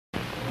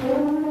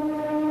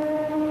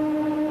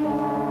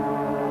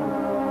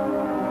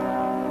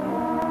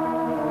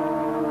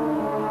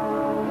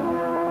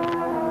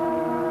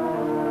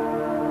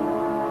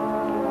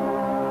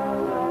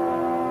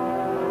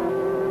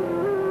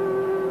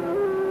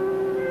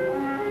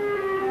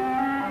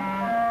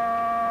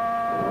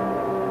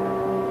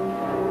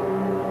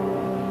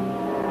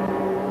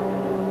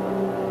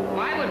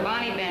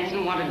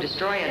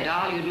destroy a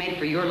doll you'd made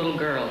for your little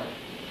girl.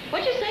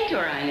 What'd you say to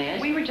her,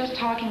 Inez? We were just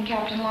talking,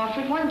 Captain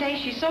Lawford. One day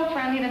she's so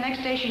friendly, the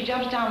next day she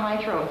jumps down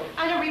my throat.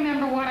 I don't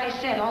remember what I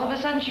said. All of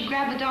a sudden she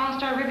grabbed the doll and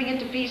started ripping it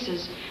to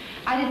pieces.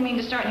 I didn't mean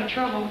to start any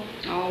trouble.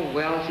 Oh,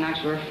 well, it's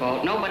not your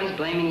fault. Nobody's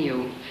blaming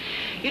you.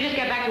 You just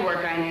get back to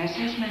work, Inez.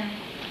 Yes, ma'am.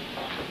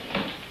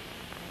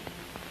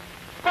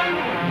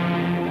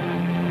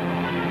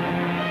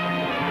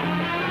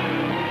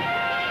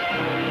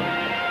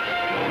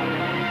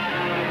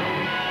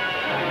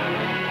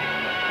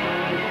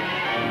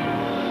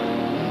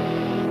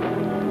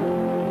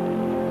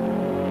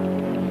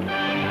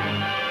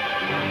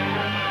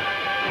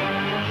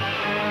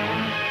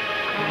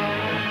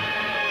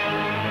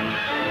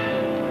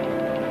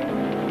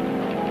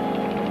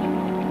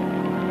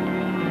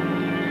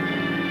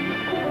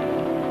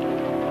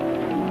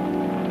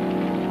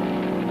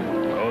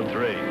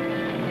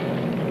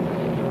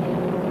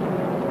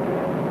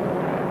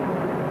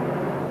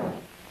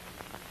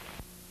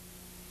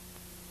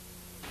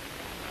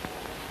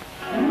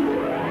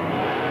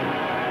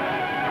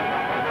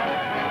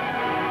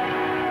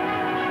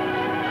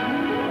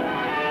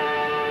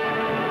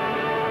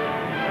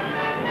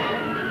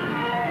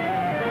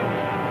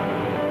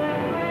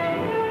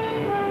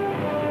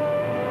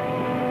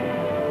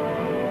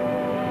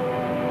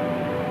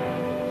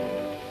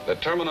 The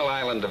Terminal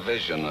Island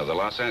Division of the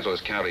Los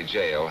Angeles County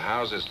Jail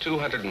houses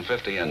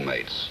 250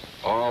 inmates,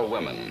 all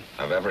women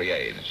of every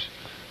age.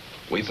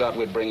 We thought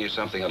we'd bring you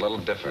something a little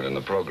different in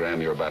the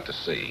program you're about to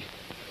see.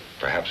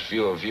 Perhaps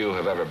few of you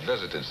have ever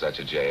visited such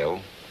a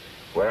jail,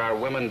 where our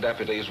women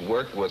deputies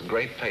work with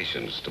great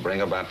patience to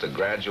bring about the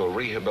gradual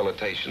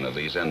rehabilitation of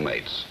these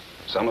inmates,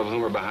 some of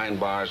whom are behind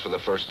bars for the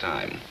first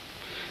time.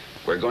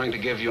 We're going to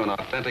give you an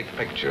authentic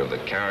picture of the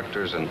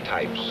characters and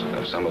types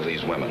of some of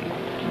these women.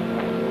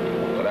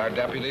 But our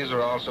deputies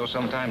are also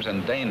sometimes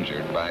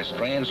endangered by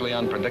strangely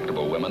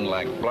unpredictable women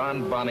like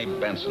blonde Bonnie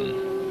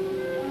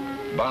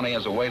Benson. Bonnie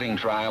is awaiting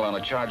trial on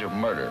a charge of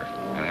murder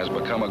and has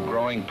become a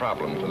growing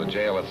problem for the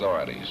jail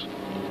authorities.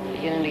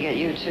 Beginning to get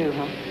you too,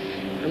 huh?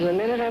 From the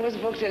minute I was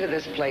booked into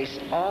this place,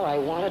 all I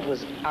wanted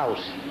was out.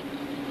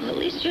 Well, at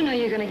least you know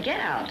you're going to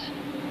get out.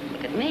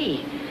 Look at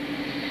me.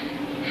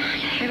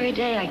 Every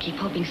day I keep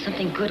hoping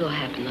something good will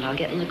happen, that I'll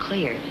get in the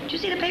clear. Did you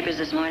see the papers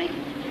this morning?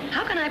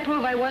 How can I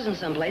prove I wasn't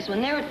someplace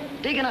when they're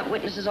digging up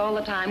witnesses all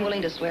the time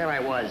willing to swear I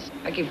was?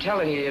 I keep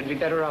telling you, you'd be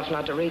better off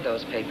not to read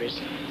those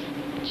papers.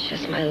 It's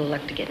just my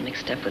luck to get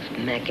mixed up with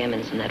Mac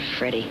Emmons and that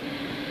Freddie.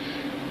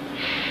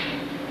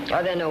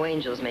 Oh, they're no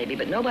angels, maybe,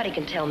 but nobody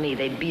can tell me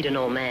they'd beat an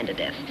old man to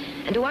death.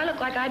 And do I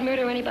look like I'd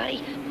murder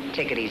anybody?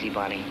 Take it easy,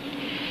 Bonnie.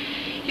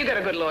 You got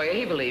a good lawyer.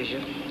 He believes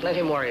you. Let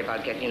him worry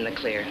about getting you in the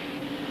clear.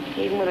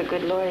 Even with a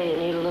good lawyer, you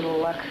need a little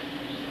luck.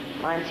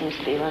 Mine seems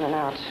to be running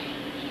out.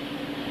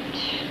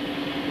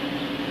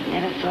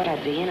 Never thought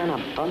I'd be in on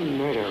a bum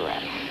murder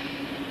rap.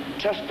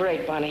 Tough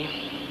break, Bonnie.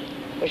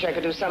 Wish I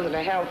could do something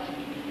to help.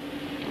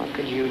 What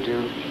could you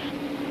do?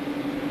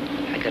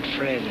 I got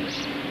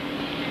friends.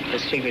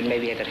 Just figured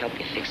maybe I could help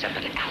you fix up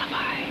an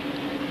alibi.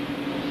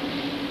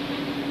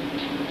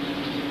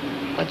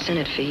 What's in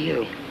it for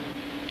you?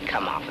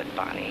 Come off it,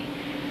 Bonnie.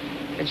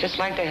 I'd just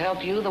like to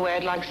help you the way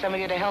I'd like some of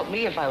you to help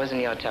me if I was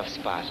in your tough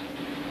spot.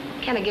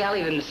 Can a gal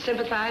even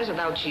sympathize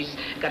without she's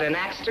got an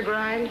axe to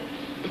grind?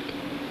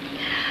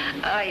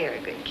 Oh, you're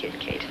a good kid,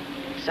 Kate.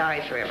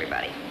 Sorry for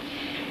everybody.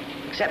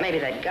 Except maybe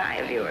that guy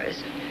of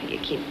yours. You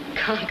keep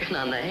conking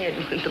on the head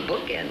with the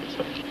bookends.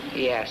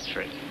 He asked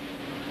for it.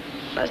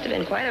 Must have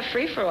been quite a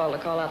free-for-all to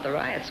call out the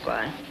riot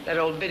squad. That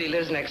old biddy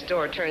lives next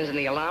door, turns in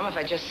the alarm if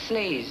I just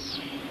sneeze.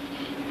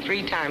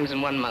 3 times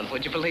in 1 month,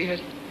 would you believe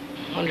it?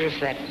 Wonder if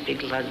that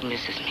big lug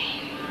misses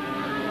me.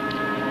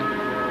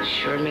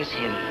 Sure miss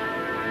him.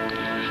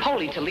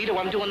 Holy Toledo,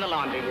 I'm doing the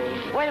laundry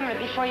room. Wait a minute,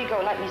 before you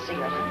go, let me see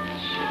her.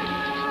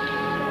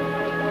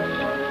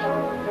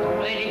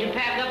 Ready to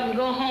pack up and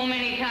go home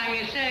anytime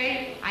you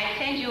say? I'd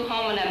send you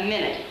home in a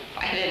minute.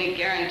 I didn't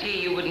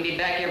guarantee you wouldn't be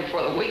back here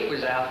before the week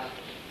was out.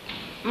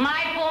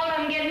 My fault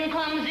I'm getting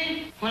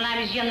clumsy. When I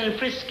was young and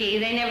frisky,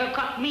 they never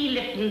caught me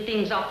lifting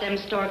things off them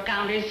store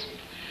counters.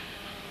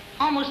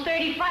 Almost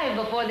 35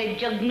 before they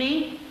jugged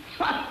me.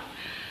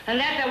 And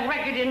that's a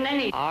record in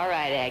any. All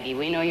right, Aggie,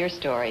 we know your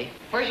story.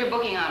 Where's your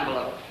booking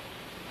envelope?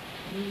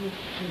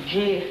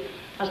 Gee,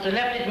 must have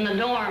left it in the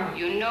dorm.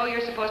 You know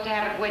you're supposed to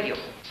have it with you.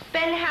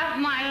 Spent half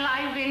my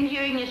life in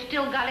here and you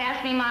still got to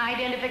ask me my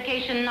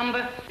identification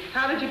number.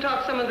 How did you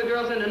talk some of the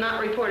girls into not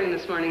reporting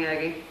this morning,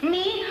 Aggie?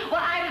 Me?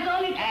 Well, I was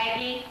only...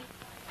 Aggie?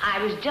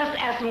 I was just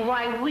asking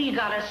why we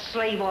got to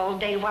slave all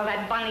day while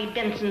that Bonnie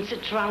Benson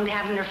sits around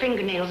having her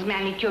fingernails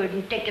manicured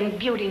and taking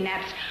beauty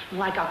naps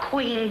like a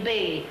queen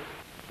bee.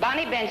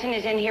 Bonnie Benson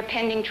is in here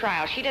pending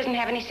trial. She doesn't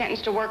have any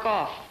sentence to work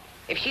off.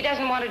 If she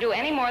doesn't want to do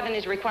any more than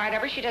is required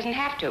of her, she doesn't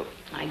have to.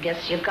 I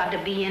guess you've got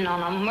to be in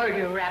on a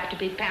murder rap to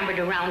be pampered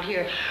around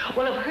here.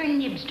 Well, if her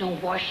nibs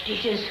don't wash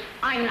dishes,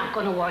 I'm not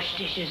going to wash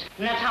dishes.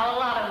 And that's how a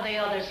lot of the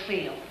others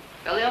feel.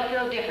 Well, they'll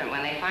feel different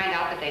when they find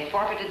out that they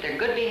forfeited their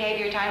good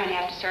behavior time and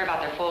have to serve out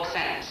their full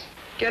sentence.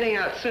 Getting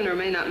out sooner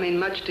may not mean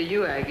much to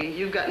you, Aggie.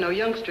 You've got no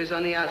youngsters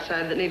on the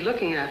outside that need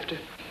looking after.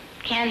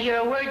 Can't hear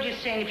a word you're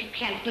saying if you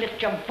can't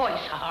lift your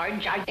voice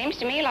hard. Seems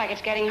to me like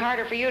it's getting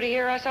harder for you to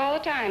hear us all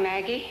the time,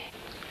 Aggie.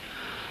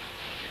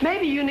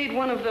 Maybe you need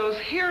one of those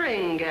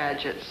hearing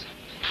gadgets.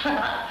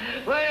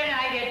 Where did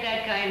I get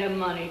that kind of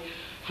money?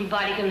 My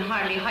body can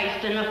hardly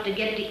heist enough to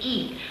get to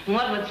eat. And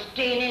what with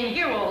staying in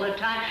here all the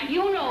time,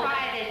 you know...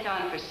 Try this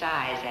on for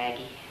size,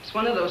 Aggie. It's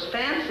one of those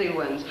fancy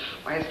ones.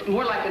 Why, it's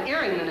more like an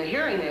earring than a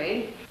hearing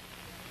aid.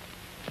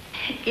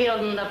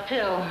 Yielding the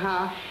pill,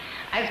 huh?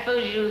 I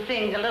suppose you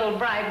think a little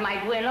bribe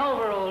might win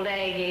over old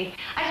Aggie.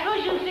 I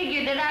suppose you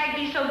figured that I'd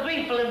be so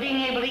grateful of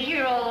being able to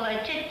hear all the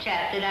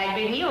chit-chat that I'd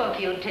bring you a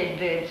few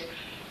tidbits.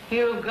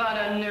 You've got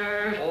a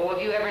nerve. Oh,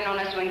 have you ever known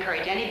us to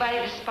encourage anybody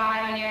to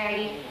spy on you,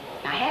 Aggie?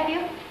 Now, have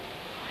you?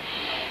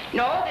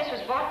 No, this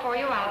was bought for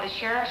you out of the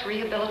Sheriff's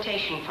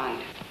Rehabilitation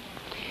Fund.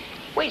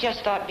 We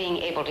just thought being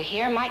able to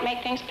hear might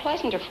make things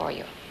pleasanter for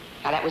you.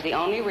 Now, that was the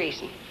only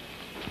reason.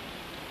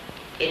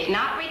 It's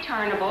not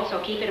returnable, so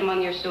keep it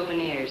among your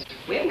souvenirs.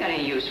 We haven't got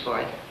any use for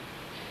it.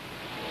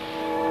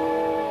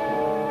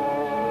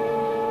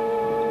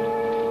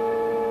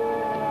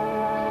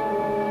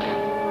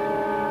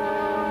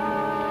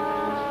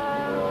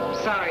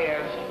 Sorry,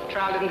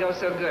 trial didn't go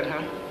so good,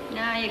 huh?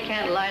 Nah, you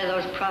can't lie to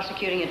those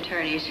prosecuting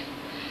attorneys.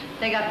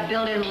 They got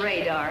built-in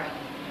radar.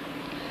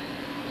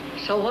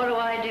 So what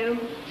do?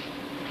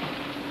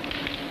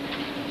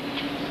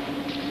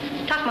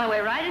 Tuck my way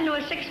right into a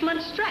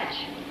 6-month stretch.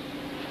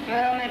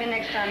 Well, maybe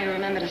next time you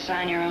remember to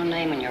sign your own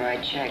name when you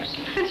write checks.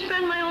 And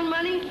spend my own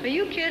money? Are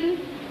you kidding?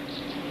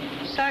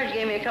 Sarge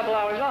gave me a couple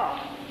hours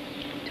off.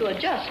 To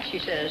adjust, she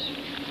says.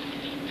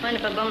 Mind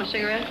if I bum a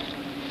cigarette?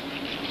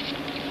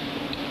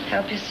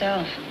 Help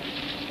yourself.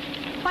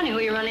 Funny who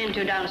you run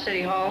into down at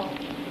City Hall.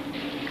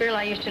 Girl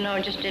I used to know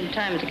just did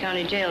time at the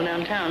county jail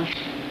downtown.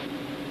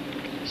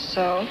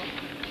 So?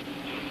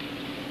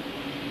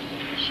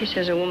 She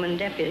says a woman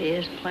deputy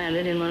is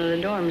planted in one of the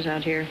dorms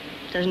out here.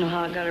 Doesn't know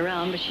how it got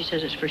around, but she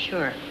says it's for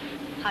sure.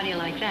 How do you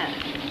like that?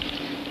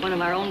 One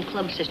of our own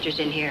club sisters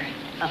in here,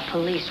 a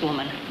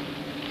policewoman.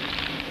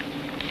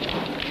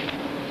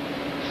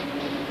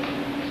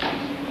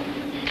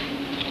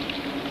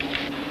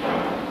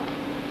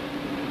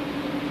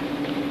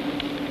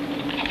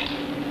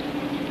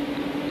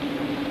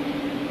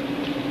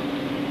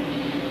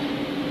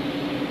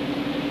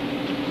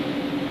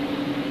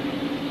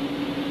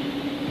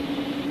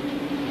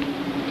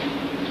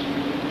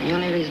 The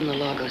only reason the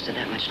law goes to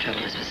that much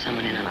trouble is for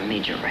someone in on a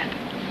major rep.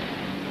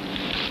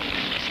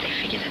 Guess they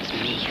figure that's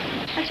me.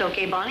 That's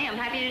okay, Bonnie. I'm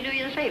happy to do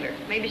you the favor.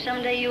 Maybe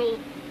someday you'll...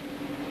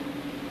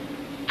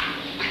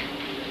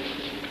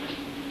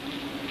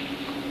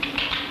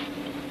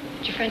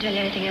 Did your friend tell you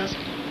anything else?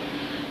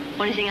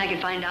 Only thing I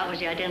could find out was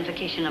the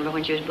identification number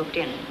when she was booked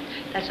in.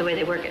 That's the way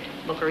they work it.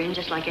 Book her in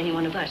just like any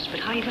one of us. But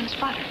how are you going to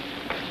spot her?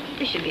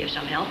 This should be of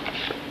some help.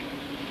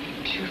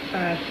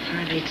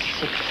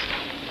 25586.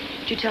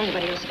 Did you tell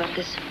anybody else about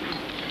this?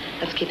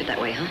 Let's keep it that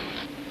way, huh?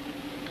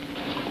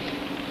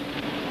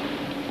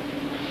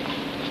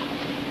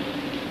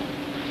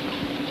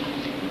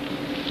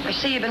 I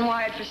see you've been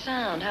wired for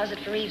sound. How's it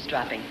for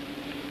eavesdropping?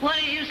 What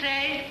did you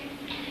say?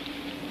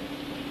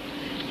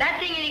 That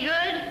thing any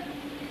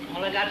good?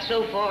 All I got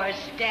so far is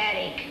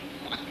static.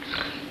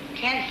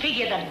 Can't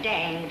figure the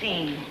dang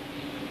thing.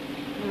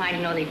 You might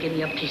know they'd give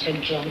me a piece of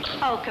junk.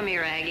 Oh, come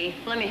here, Aggie.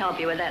 Let me help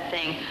you with that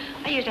thing.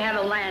 I used to have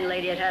a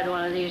landlady that had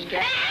one of these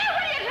guys. Hey,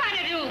 what are you trying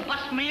to do?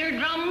 Bust my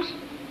eardrums?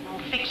 I'll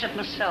fix it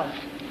myself.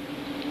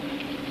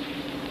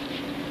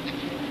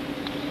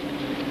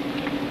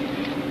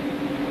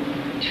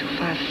 Two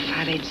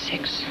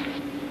 556.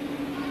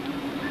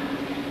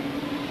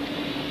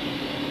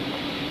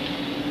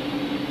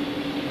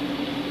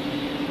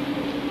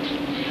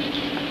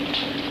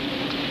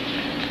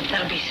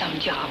 That'll be some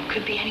job.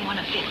 Could be any one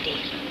of 50.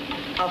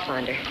 I'll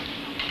find her.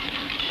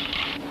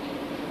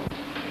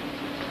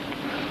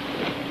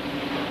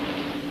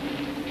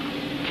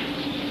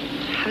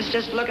 I was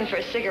just looking for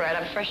a cigarette.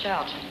 I'm fresh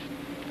out.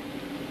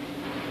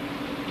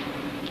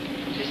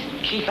 Just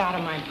keep out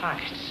of my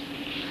pockets.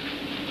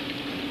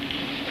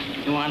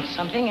 You want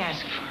something,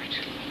 ask for it.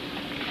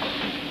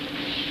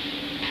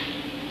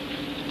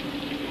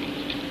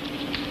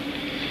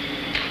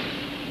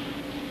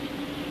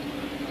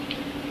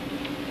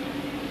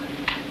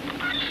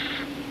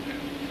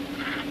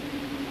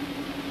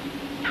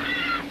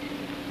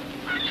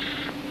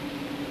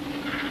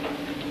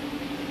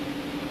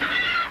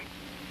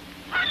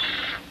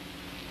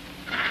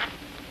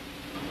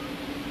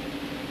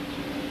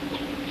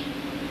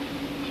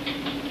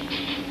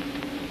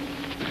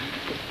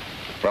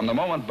 From the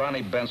moment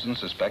Bonnie Benson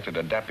suspected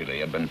a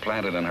deputy had been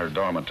planted in her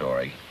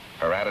dormitory,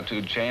 her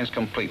attitude changed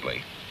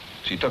completely.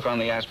 She took on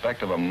the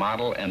aspect of a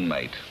model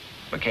inmate,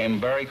 became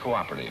very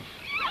cooperative,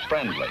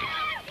 friendly,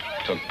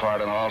 took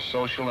part in all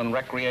social and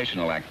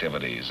recreational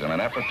activities in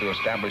an effort to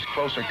establish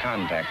closer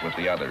contact with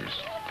the others,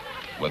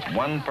 with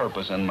one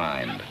purpose in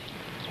mind,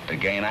 to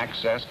gain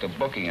access to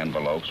booking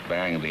envelopes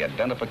bearing the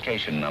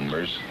identification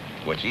numbers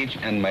which each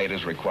inmate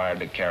is required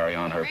to carry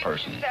on her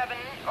person.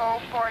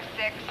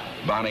 37046.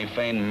 Bonnie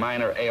feigned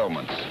minor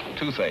ailments,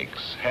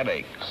 toothaches,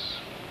 headaches,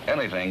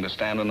 anything to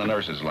stand in the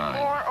nurse's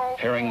line,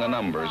 hearing the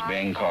numbers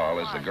being called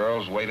as the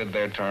girls waited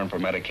their turn for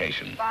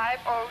medication.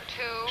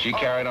 502. She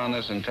carried on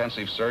this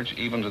intensive search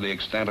even to the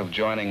extent of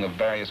joining the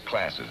various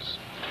classes: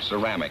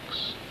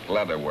 ceramics,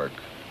 leatherwork,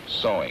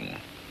 sewing.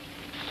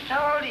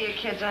 How old are your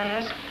kids,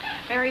 Inez?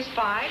 Mary's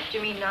 5,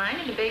 Jimmy 9,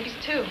 and the baby's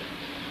 2.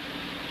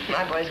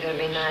 My boy's gonna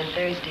be 9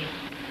 Thursday.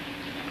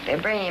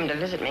 They're bringing him to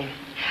visit me.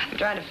 I'm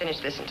trying to finish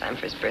this in time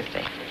for his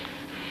birthday.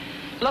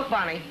 Look,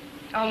 Bonnie,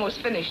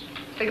 almost finished.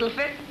 Think it'll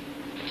fit?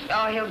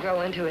 Oh, he'll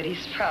grow into it.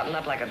 He's sprouting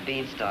up like a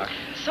beanstalk.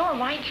 So are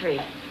my 3.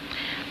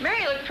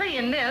 Mary looked pretty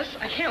in this.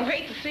 I can't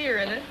wait to see her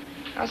in it.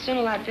 How soon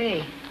will that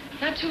be?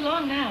 Not too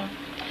long now.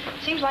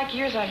 Seems like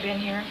years I've been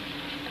here.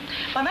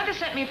 My mother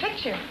sent me a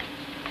picture.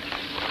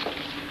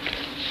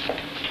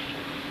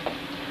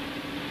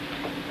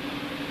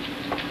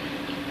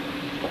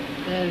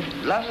 They're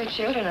lovely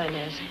children,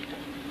 Inez.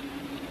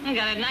 You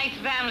got a nice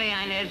family,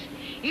 Inez.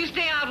 You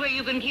stay out where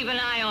you can keep an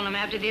eye on them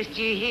after this,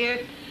 do you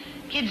hear?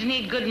 Kids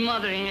need good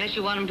mothering unless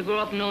you want them to grow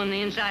up knowing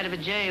the inside of a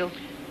jail.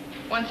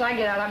 Once I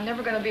get out, I'm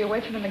never going to be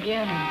away from them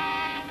again.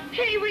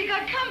 Hey, we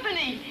got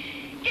company.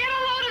 Get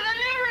a load of the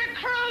new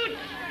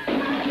recruits.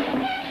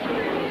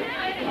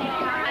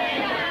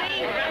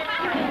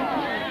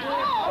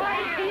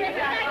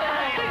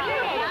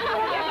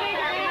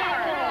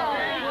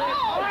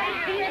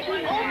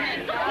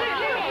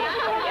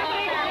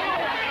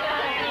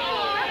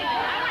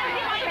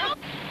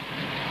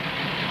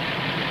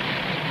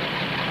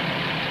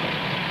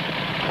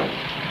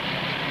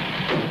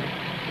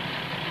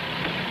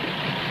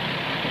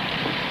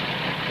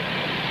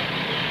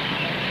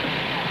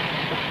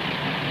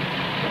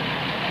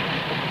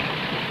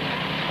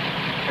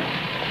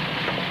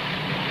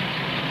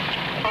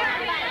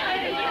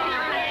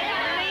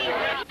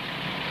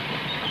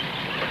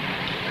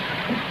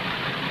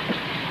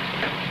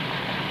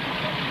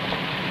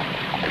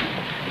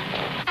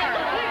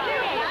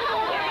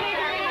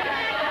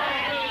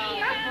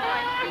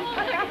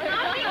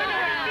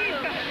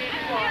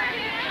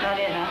 Not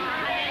it, huh?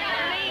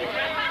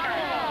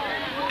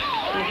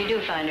 And if you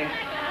do find her,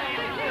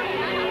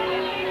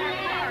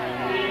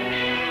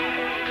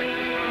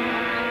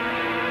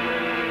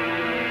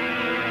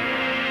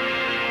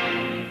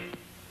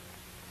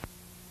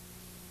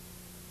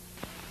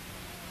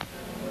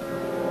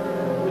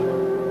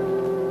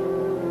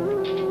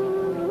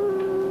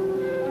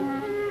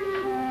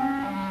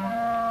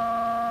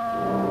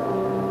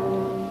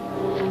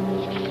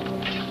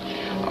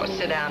 Oh,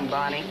 sit down,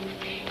 Bonnie.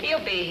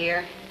 He'll be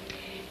here.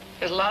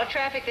 There's a lot of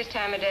traffic this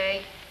time of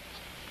day.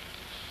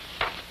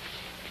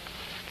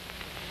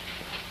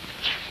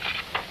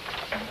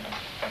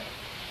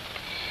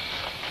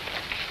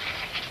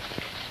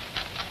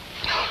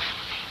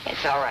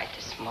 It's all right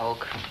to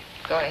smoke.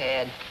 Go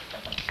ahead.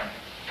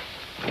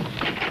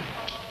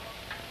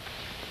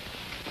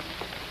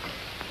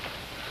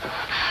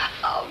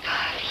 Oh,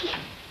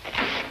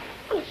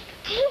 Bobby.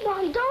 Gee,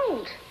 Mom,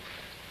 don't.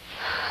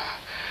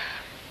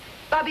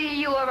 Bobby, are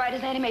you all right?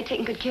 Is Auntie Mae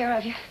taking good care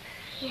of you?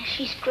 Yeah,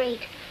 she's great.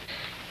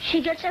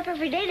 She gets up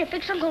every day to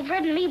fix Uncle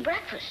Fred and me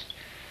breakfast.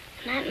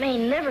 And Aunt May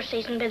never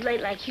stays in bed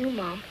late like you,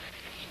 Mom.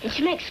 And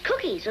she makes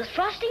cookies with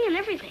frosting and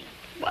everything.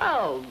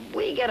 Well,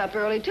 we get up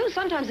early, too.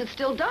 Sometimes it's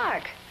still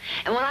dark.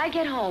 And when I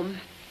get home,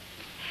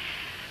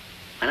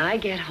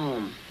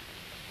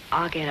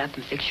 I'll get up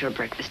and fix your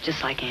breakfast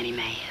just like Auntie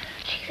Mae.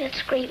 Gee,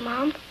 that's great,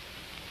 Mom.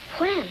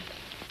 When?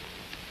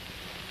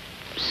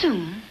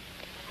 Soon.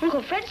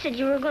 Uncle Fred said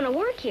you were going to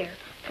work here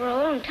for a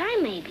long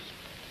time, maybe.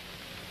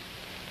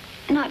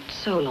 Not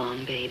so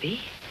long,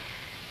 baby.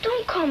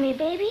 Don't call me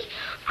baby.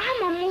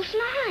 I'm almost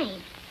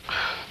 9.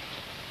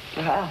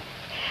 Well,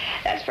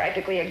 that's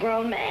practically a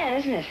grown man,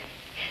 isn't it?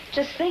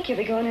 Just think, you'll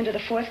be going into the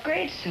 4th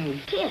grade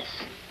soon. Yes.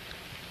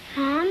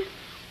 Mom,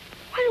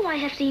 why do I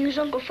have to use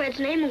Uncle Fred's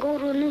name and go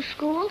to a new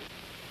school?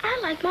 I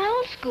like my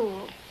old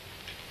school.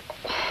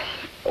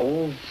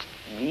 Oh,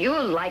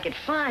 you'll like it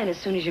fine as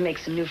soon as you make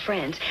some new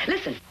friends.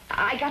 Listen,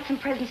 I got some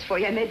presents for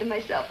you. I made them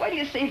myself. Why do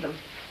you see them?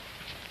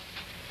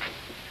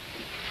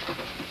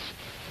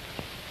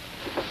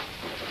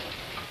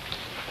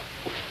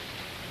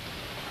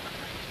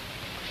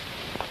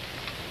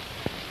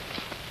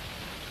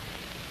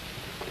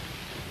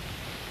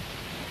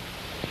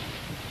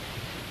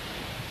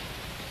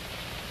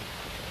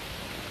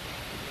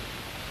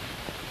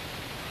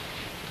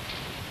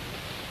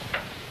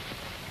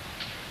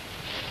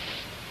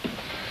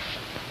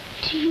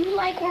 Do you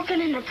like working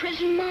in a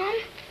prison, Mom?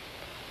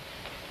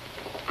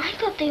 I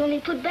thought they only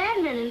put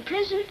bad men in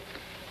prison.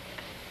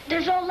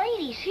 There's old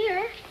ladies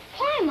here.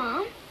 Why,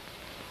 Mom?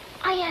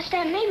 I asked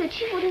Aunt May, but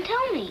she wouldn't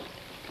tell me.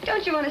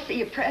 Don't you want to see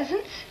your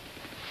presents?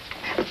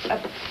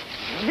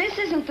 This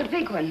isn't the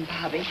big one,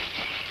 Bobby.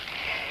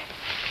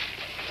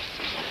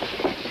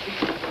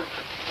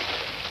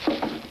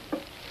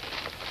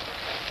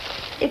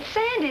 It's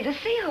Sandy, the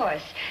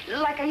seahorse,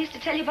 like I used to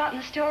tell you about in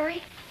the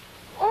story.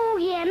 Oh,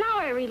 yeah, now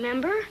I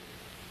remember.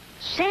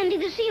 Sandy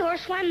the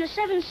seahorse swam the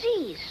 7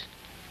 seas.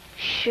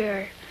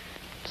 Sure.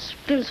 It's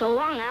been so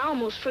long, I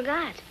almost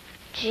forgot.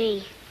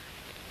 Gee,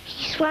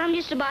 he swam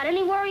just about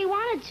anywhere he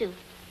wanted to.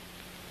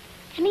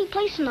 Any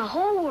place in the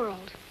whole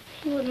world.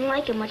 He wouldn't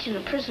like it much in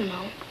a prison,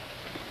 though.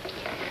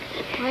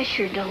 I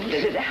sure don't.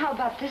 How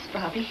about this,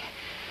 Bobby?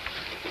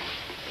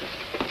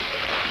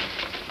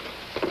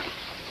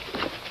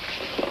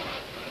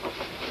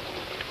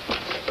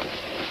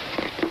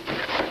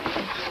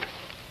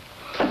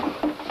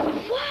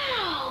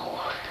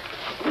 Wow!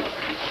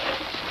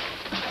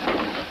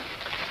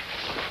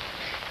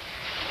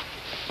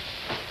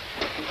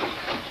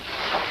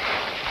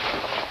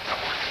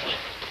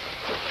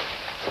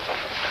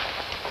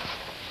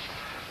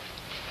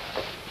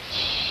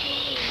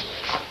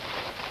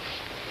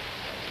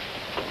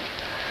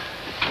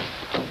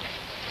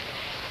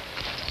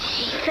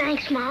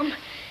 Thanks, Mom.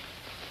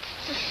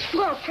 It's a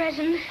small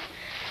present.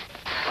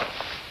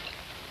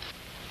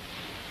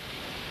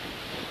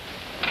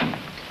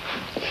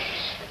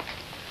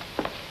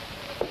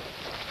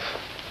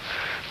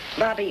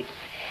 Bobby,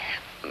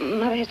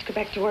 Mother has to go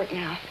back to work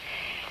now.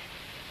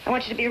 I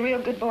want you to be a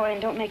real good boy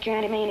and don't make your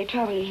Auntie May any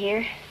trouble, you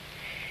hear?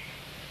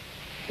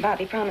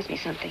 Bobby, promise me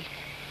something.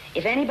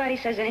 If anybody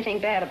says anything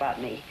bad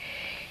about me,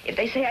 if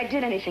they say I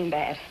did anything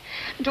bad,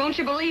 don't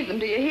you believe them,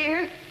 do you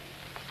hear?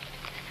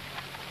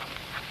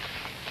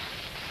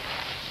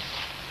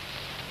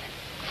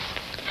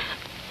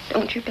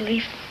 Don't you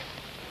believe them?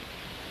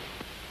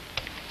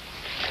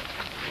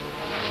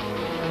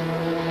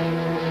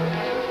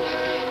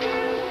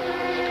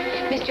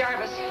 Miss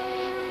Jarvis.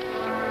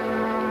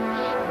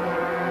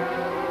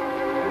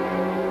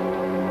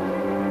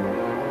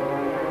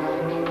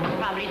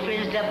 Probably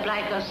frizzed up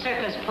like a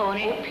circus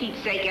pony. Oh,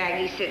 Pete's sake,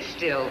 Aggie, sit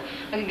still.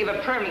 I can give a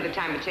permit the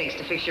time it takes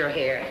to fix your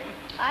hair.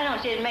 I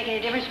don't see it make any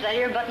difference if that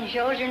ear button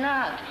shows or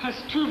not.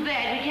 It's too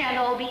bad we can't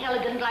all be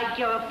elegant like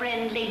your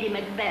friend Lady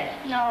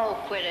Macbeth. No,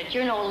 quit it.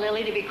 You're no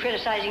Lily to be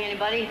criticizing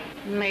anybody.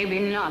 Maybe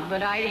not,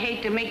 but I'd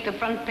hate to make the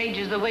front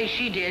pages the way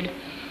she did.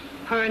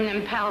 Her and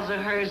them pals of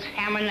hers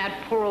hammering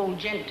that poor old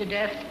gent to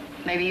death.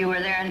 Maybe you were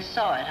there and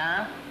saw it,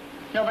 huh?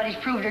 Nobody's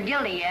proved her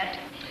guilty yet.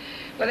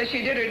 Whether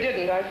she did or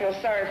didn't, I feel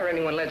sorry for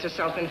anyone lets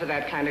herself in for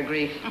that kind of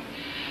grief.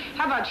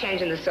 How about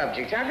changing the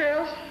subject, huh,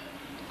 girls?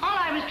 All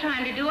I was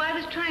trying to do, I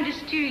was trying to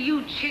steer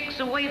you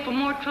chicks away from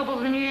more trouble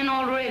than you're in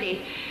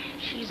already.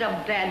 She's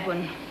a bad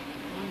one.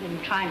 I've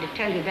been trying to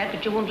tell you that,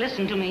 but you won't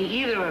listen to me,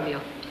 either of you.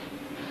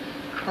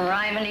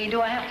 Criminy, do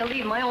I have to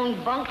leave my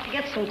own bunk to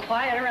get some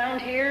quiet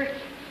around here?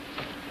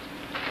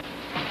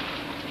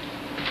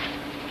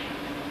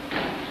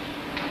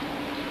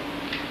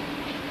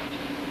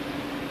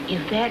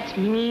 If that's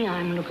me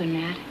I'm looking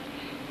at,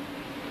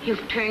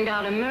 you've turned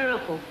out a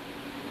miracle.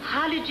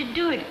 How did you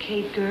do it,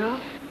 Kate, girl?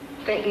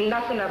 Think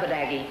nothing of it,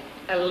 Aggie.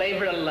 A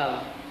labor of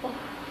love. Oh.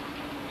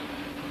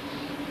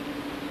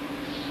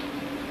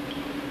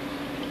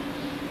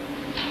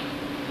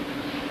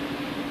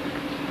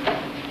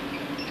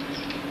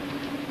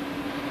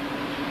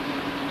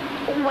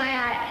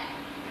 Why,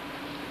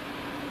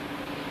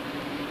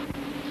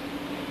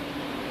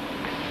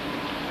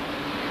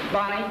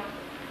 Bonnie?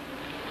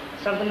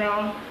 Something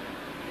wrong?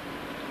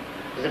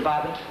 Is it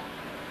Bobby?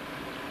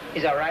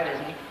 He's all right,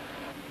 isn't he?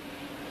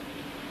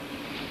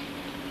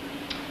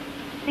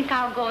 I think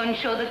I'll go and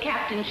show the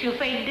captain. She'll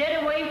fade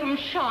dead away from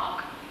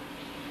shock.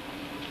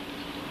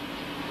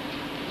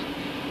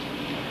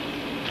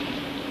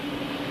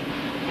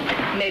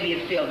 Maybe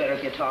you'd feel better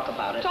if you talk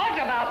about it. Talk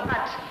about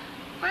what?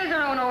 Why is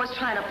everyone always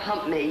trying to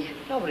pump me?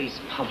 Nobody's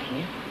pumping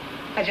you.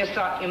 I just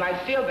thought you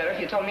might feel better if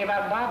you told me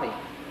about Bobby.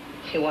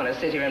 If you want to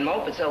sit here and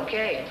mope, it's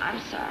okay. I'm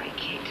sorry,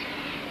 Kate.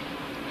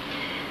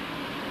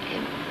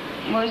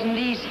 It wasn't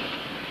easy.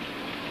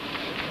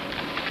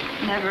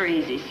 Never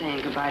easy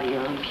saying goodbye to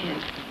your own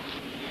kid.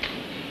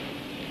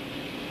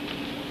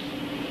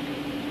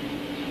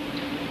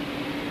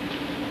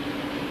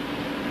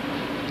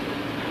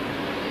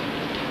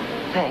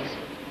 Thanks.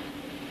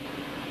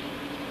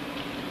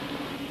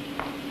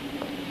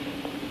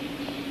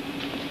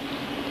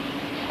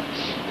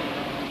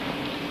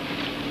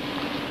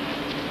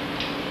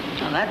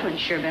 Well, that one's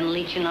sure been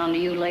leeching onto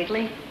you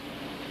lately.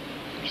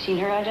 You seen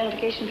her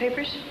identification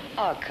papers?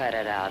 Oh, cut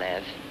it out,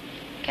 Ev.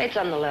 Kate's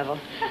on the level.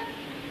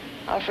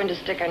 Offering to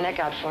stick her neck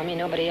out for me,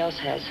 nobody else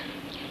has.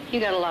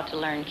 You got a lot to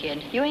learn,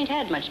 kid. You ain't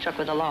had much truck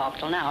with the law up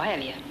till now, have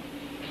you?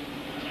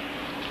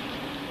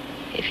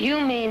 If you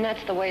mean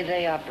that's the way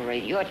they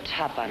operate, you're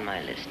top on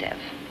my list, Ev.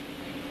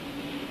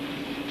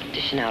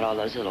 Dishing out all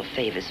those little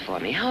favors for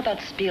me. How about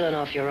spieling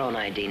off your own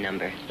ID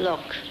number?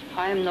 Look,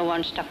 I'm the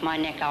one stuck my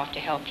neck out to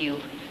help you.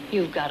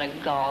 You've got a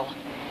gall.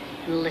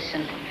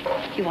 Listen,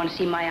 if you want to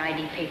see my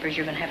ID papers,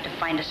 you're going to have to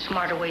find a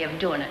smarter way of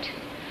doing it.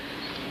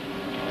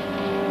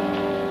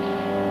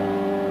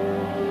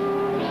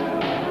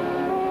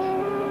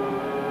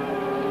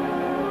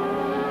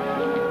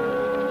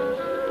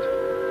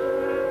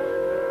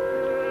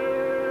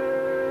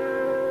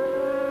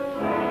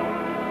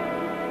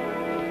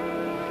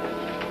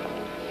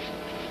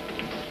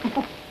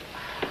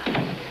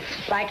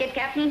 Like it,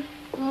 Captain?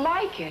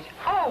 like it.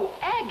 Oh,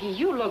 Aggie,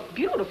 you look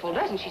beautiful,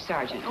 doesn't she,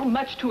 Sergeant? Oh,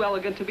 much too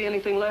elegant to be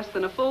anything less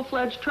than a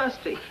full-fledged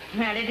trustee.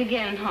 At it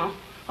again, huh?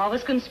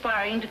 Always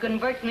conspiring to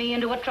convert me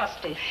into a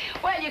trustee.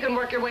 Well, you can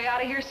work your way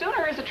out of here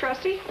sooner as a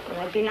trustee. Well,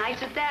 I'd be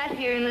nice at that,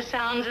 hearing the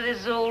sounds of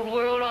this old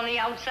world on the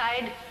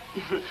outside.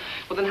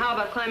 Well, then how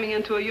about climbing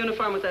into a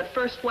uniform with that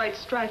first white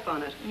stripe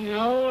on it?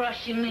 No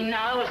rushing me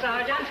now,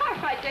 Sergeant.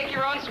 All right, take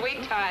your own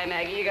sweet time,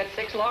 Aggie. You got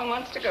 6 long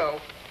months to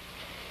go.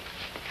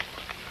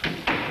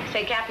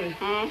 Say, Captain.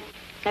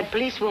 That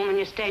policewoman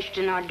you stashed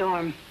in our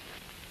dorm.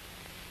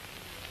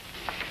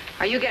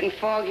 Are you getting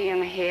foggy in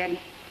the head?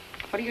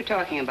 What are you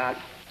talking about?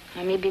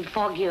 I may be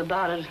foggy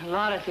about it, a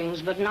lot of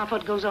things, but not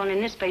what goes on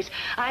in this place.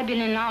 I've been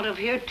in and out of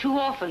here too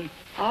often.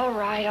 All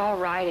right,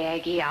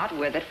 Aggie. Out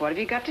with it. What have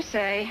you got to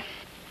say?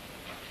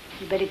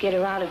 You better get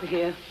her out of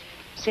here.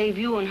 Save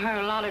you and her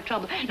a lot of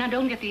trouble. Now,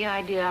 don't get the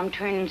idea I'm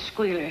turning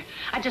squealer.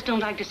 I just don't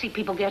like to see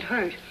people get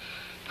hurt.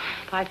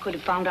 If I could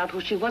have found out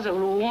who she was, I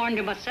would have warned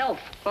her myself.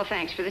 Well,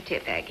 thanks for the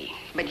tip, Aggie.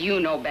 But you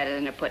know better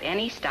than to put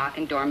any stock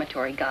in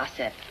dormitory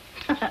gossip.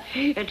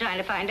 You're trying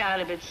to find out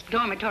if it's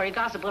dormitory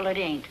gossip. Well, it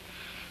ain't.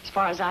 As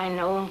far as I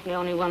know, the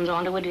only ones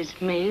onto it is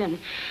me and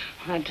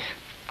that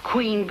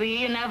Queen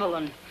Bee and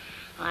Evelyn.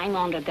 I'm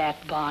onto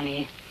that,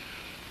 Barney.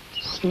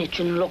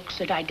 Snitching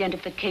looks at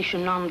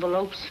identification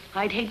envelopes.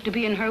 I'd hate to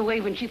be in her way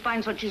when she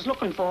finds what she's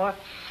looking for.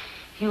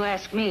 You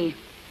ask me.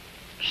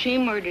 She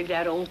murdered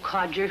that old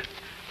codger.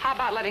 How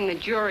about letting the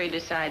jury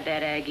decide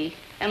that, Aggie?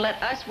 And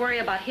let us worry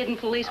about hidden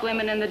police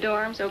women in the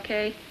dorms,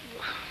 okay?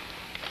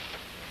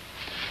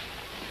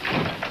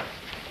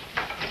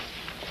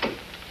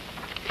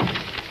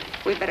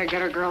 We better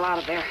get our girl out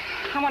of there.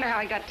 I wonder how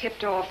I got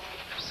tipped off.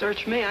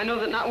 Search me. I know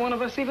that not one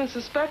of us even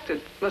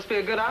suspected. Must be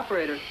a good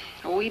operator.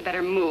 So we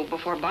better move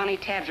before Bonnie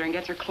tabs her and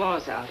gets her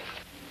claws out.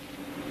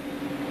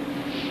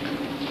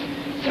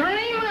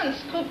 3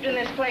 months cooped in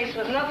this place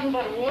with nothing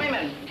but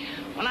women.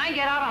 When I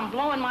get out, I'm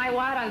blowing my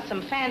wad on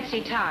some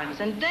fancy togs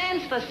and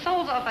dance the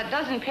soles off a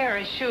dozen pair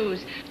of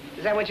shoes.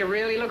 Is that what you're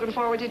really looking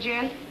forward to,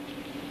 Jen?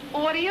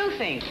 What do you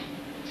think?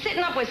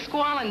 Sitting up with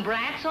squalling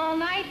brats all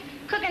night?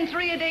 Cooking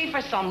 3 a day for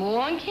some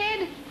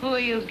lunkhead? Who are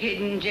you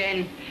kidding,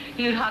 Jen?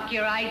 You'd huck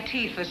your eye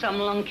teeth for some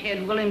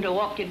lunkhead willing to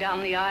walk you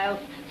down the aisle.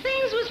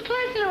 Things was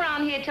pleasant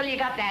around here till you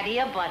got that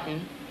ear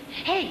button.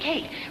 Hey,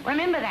 Kate,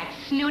 remember that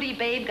snooty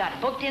babe got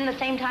booked in the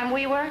same time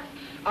we were?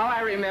 All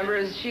I remember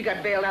is she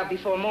got bailed out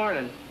before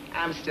morning.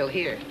 I'm still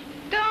here.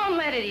 Don't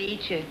let it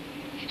eat you.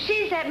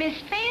 She's that Miss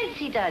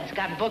Fancy Duds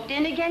got booked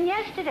in again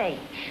yesterday.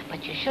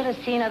 But you should have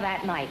seen her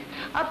that night.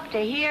 Up to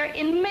here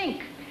in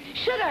mink.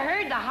 Should have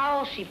heard the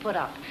howl she put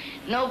up.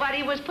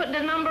 Nobody was putting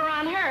a number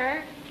on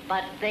her,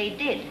 but they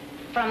did.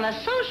 From the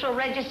social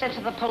register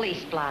to the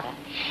police blotter.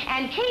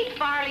 And Kate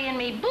Farley and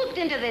me booked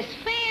into this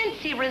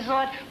fancy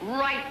resort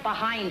right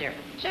behind her.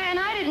 Jan,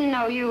 I didn't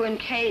know you and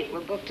Kate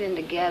were booked in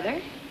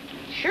together.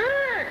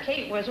 Sure,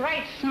 Kate was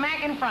right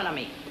smack in front of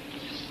me.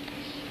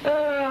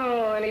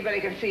 Oh,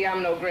 anybody can see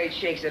I'm no great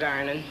shakes at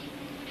ironing.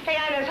 Hey,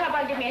 Inez, how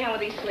about give me a hand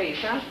with these sleeves,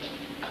 huh?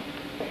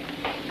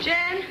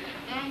 Jan,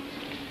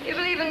 you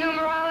believe in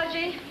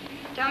numerology?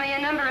 Tell me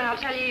your number and I'll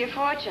tell you your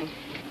fortune.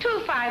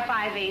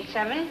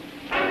 25587.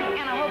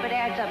 And I hope it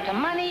adds up to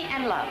money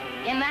and love.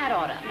 In that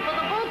order. For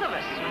the both of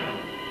us.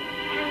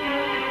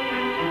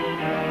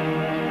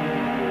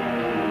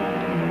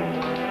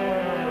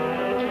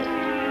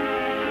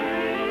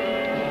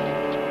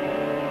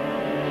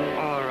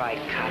 All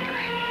right, Copper.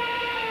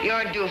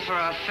 You're due for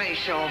a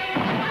facial.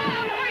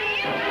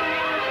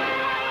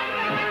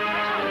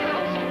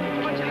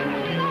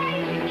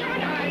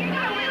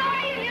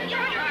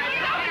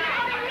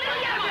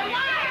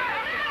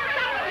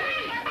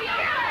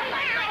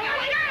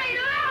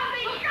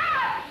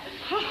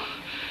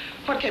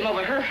 What came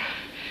over her?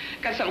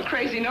 Got some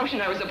crazy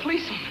notion I was a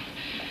policeman.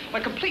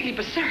 Went completely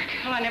berserk.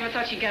 Well, I never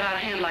thought she'd get out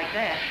of hand like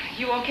that.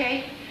 You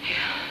okay?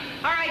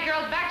 Yeah. All right,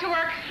 girls, back to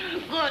work.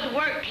 Good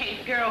work,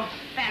 Kate, girl.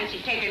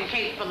 Fancy taking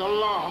Kate for the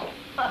law.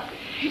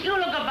 You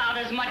look about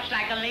as much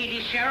like a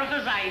lady sheriff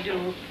as I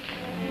do.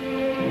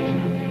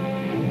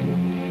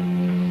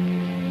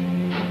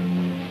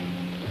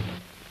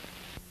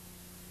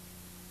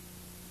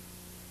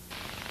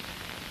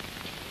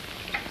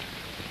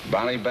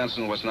 Bonnie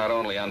Benson was not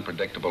only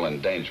unpredictable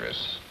and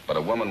dangerous, but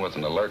a woman with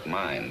an alert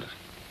mind.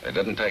 It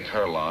didn't take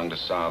her long to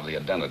solve the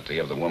identity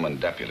of the woman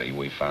deputy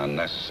we found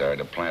necessary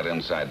to plant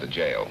inside the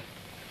jail.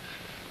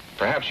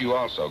 Perhaps you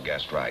also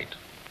guessed right.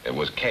 It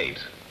was Kate,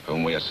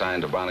 whom we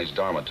assigned to Bonnie's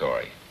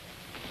dormitory.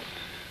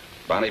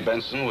 Bonnie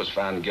Benson was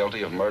found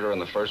guilty of murder in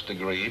the first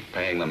degree,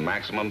 paying the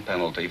maximum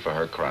penalty for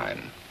her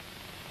crime.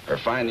 Her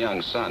fine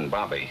young son,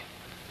 Bobby,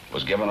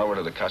 was given over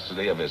to the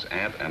custody of his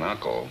aunt and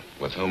uncle,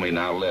 with whom he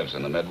now lives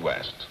in the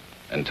Midwest,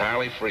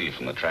 entirely free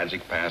from the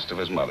tragic past of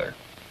his mother.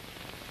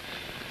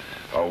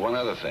 Oh, one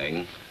other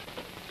thing.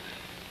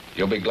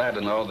 You'll be glad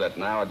to know that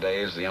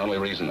nowadays the only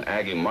reason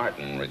Aggie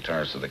Martin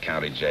returns to the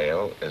county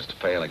jail is to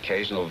pay an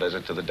occasional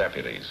visit to the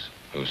deputies,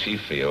 who she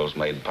feels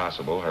made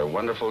possible her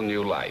wonderful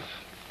new life.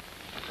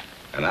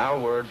 And now a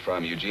word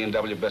from Eugene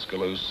W.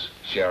 Biscaluse,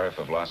 Sheriff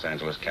of Los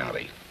Angeles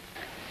County.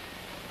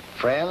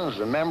 Friends,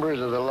 the members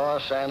of the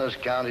Los Angeles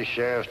County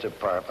Sheriff's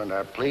Department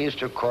are pleased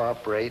to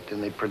cooperate in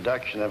the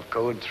production of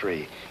Code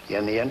 3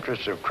 in the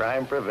interest of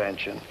crime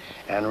prevention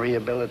and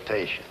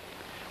rehabilitation.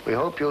 We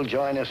hope you'll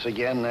join us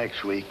again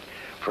next week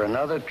for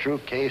another true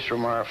case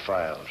from our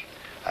files.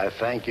 I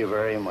thank you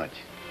very much.